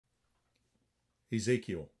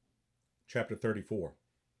Ezekiel chapter 34.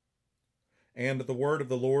 And the word of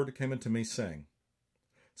the Lord came unto me, saying,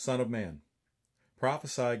 Son of man,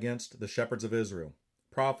 prophesy against the shepherds of Israel.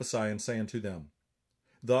 Prophesy and say unto them,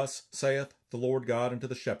 Thus saith the Lord God unto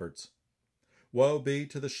the shepherds, Woe be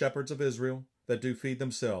to the shepherds of Israel that do feed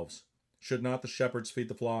themselves. Should not the shepherds feed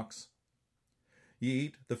the flocks? Ye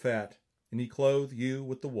eat the fat, and ye clothe you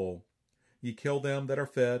with the wool. Ye kill them that are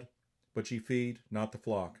fed, but ye feed not the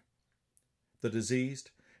flock. The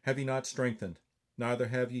diseased have ye not strengthened, neither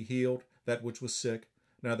have ye healed that which was sick,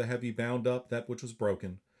 neither have ye bound up that which was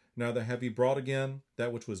broken, neither have ye brought again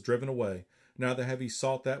that which was driven away, neither have ye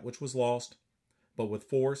sought that which was lost, but with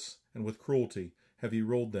force and with cruelty have ye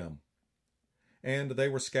ruled them. And they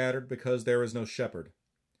were scattered because there is no shepherd,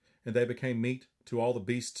 and they became meat to all the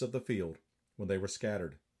beasts of the field when they were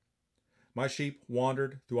scattered. My sheep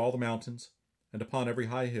wandered through all the mountains, and upon every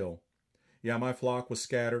high hill. Yea, my flock was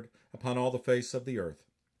scattered upon all the face of the earth,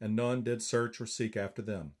 and none did search or seek after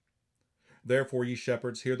them. Therefore, ye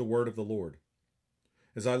shepherds, hear the word of the Lord.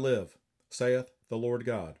 As I live, saith the Lord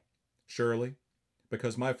God, surely,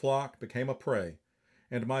 because my flock became a prey,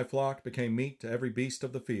 and my flock became meat to every beast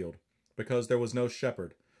of the field, because there was no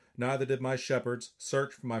shepherd, neither did my shepherds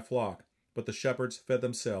search for my flock, but the shepherds fed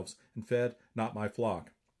themselves, and fed not my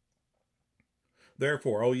flock.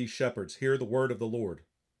 Therefore, O ye shepherds, hear the word of the Lord.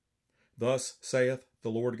 Thus saith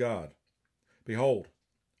the Lord God, Behold,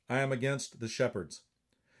 I am against the shepherds,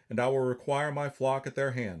 and I will require my flock at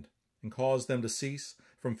their hand, and cause them to cease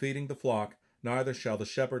from feeding the flock, neither shall the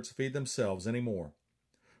shepherds feed themselves any more.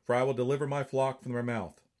 For I will deliver my flock from their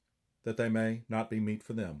mouth, that they may not be meat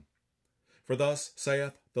for them. For thus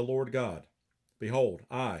saith the Lord God, Behold,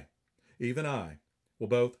 I, even I, will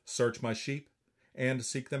both search my sheep and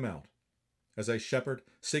seek them out. As a shepherd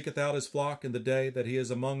seeketh out his flock in the day that he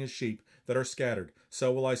is among his sheep that are scattered,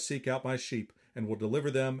 so will I seek out my sheep, and will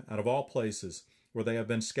deliver them out of all places where they have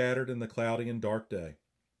been scattered in the cloudy and dark day.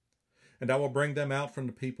 And I will bring them out from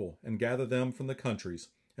the people, and gather them from the countries,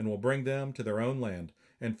 and will bring them to their own land,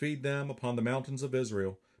 and feed them upon the mountains of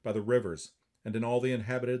Israel, by the rivers, and in all the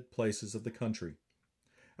inhabited places of the country.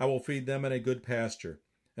 I will feed them in a good pasture,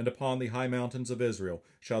 and upon the high mountains of Israel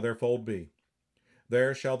shall their fold be.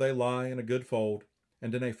 There shall they lie in a good fold,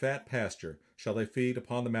 and in a fat pasture shall they feed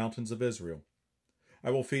upon the mountains of Israel.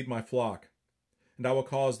 I will feed my flock, and I will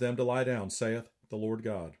cause them to lie down, saith the Lord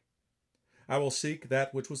God. I will seek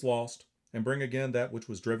that which was lost, and bring again that which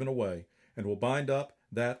was driven away, and will bind up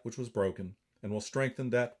that which was broken, and will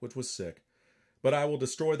strengthen that which was sick. But I will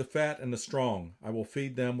destroy the fat and the strong, I will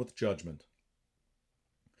feed them with judgment.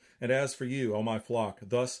 And as for you, O my flock,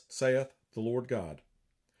 thus saith the Lord God,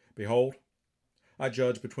 Behold, I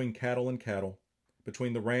judge between cattle and cattle,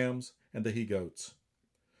 between the rams and the he-goats.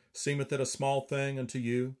 Seemeth it a small thing unto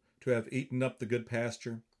you to have eaten up the good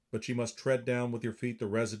pasture, but ye must tread down with your feet the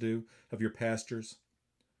residue of your pastures,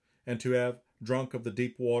 and to have drunk of the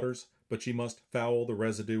deep waters, but ye must foul the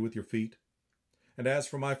residue with your feet? And as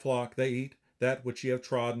for my flock, they eat that which ye have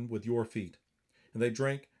trodden with your feet, and they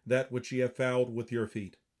drink that which ye have fouled with your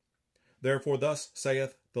feet. Therefore thus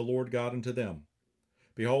saith the Lord God unto them,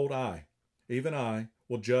 Behold, I, even I,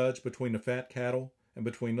 will judge between the fat cattle and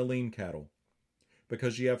between the lean cattle,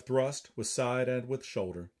 because ye have thrust with side and with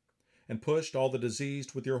shoulder, and pushed all the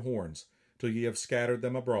diseased with your horns, till ye have scattered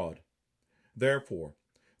them abroad. Therefore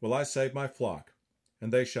will I save my flock,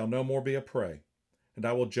 and they shall no more be a prey, and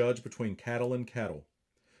I will judge between cattle and cattle,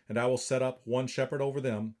 and I will set up one shepherd over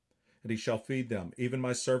them, and he shall feed them, even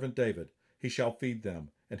my servant David, he shall feed them,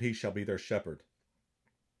 and he shall be their shepherd.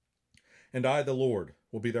 And I, the Lord,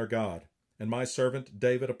 will be their God, and my servant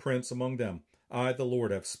David a prince among them. I, the Lord,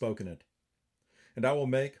 have spoken it. And I will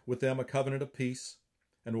make with them a covenant of peace,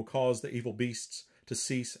 and will cause the evil beasts to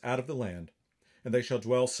cease out of the land, and they shall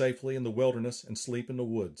dwell safely in the wilderness and sleep in the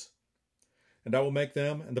woods. And I will make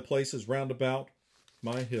them and the places round about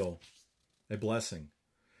my hill a blessing,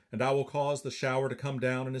 and I will cause the shower to come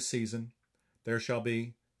down in a season. There shall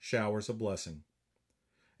be showers of blessing.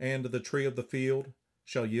 And the tree of the field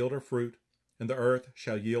shall yield her fruit, and the earth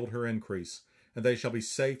shall yield her increase, and they shall be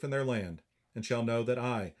safe in their land, and shall know that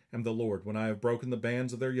I am the Lord, when I have broken the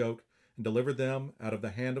bands of their yoke, and delivered them out of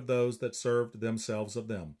the hand of those that served themselves of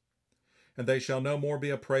them. And they shall no more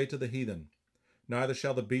be a prey to the heathen, neither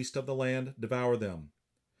shall the beast of the land devour them,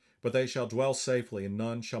 but they shall dwell safely, and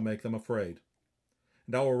none shall make them afraid.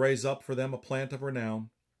 And I will raise up for them a plant of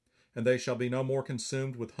renown, and they shall be no more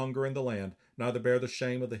consumed with hunger in the land, neither bear the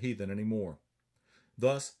shame of the heathen any more.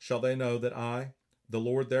 Thus shall they know that I, the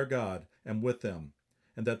Lord their God, am with them,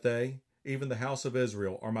 and that they, even the house of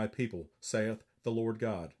Israel, are my people, saith the Lord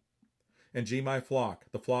God. And ye my flock,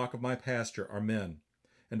 the flock of my pasture, are men,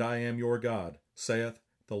 and I am your God, saith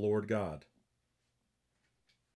the Lord God.